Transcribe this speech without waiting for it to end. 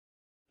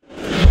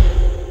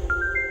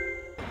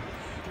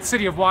The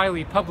city of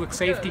Wylie Public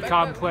Safety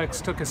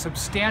Complex took a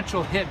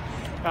substantial hit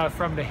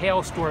from the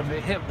hailstorm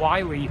that hit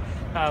Wylie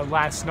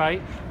last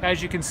night.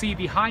 As you can see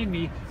behind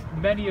me,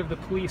 many of the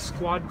police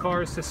squad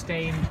cars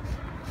sustained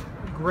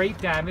great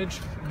damage.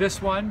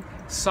 This one,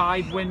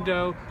 side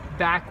window,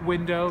 back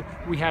window,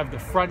 we have the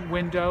front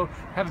window.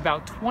 We have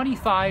about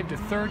 25 to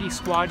 30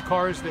 squad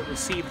cars that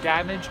received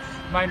damage.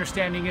 My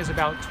understanding is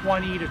about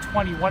 20 to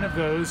 21 of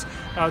those,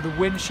 the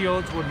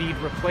windshields will need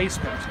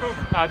replacement.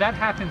 That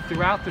happened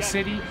throughout the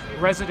city.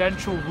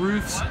 Residential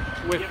roofs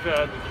with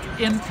the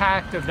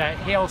impact of that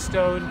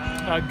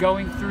hailstone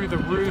going through the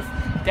roof,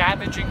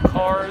 damaging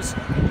cars.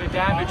 The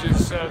damage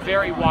is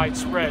very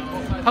widespread.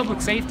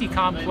 Public Safety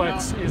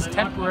Complex is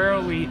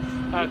temporarily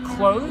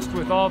closed,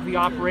 with all of the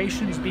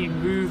operations being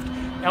moved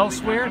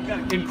elsewhere.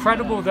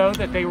 Incredible though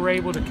that they were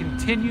able to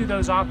continue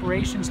those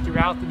operations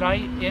throughout the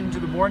night into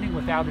the morning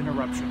without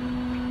interruption.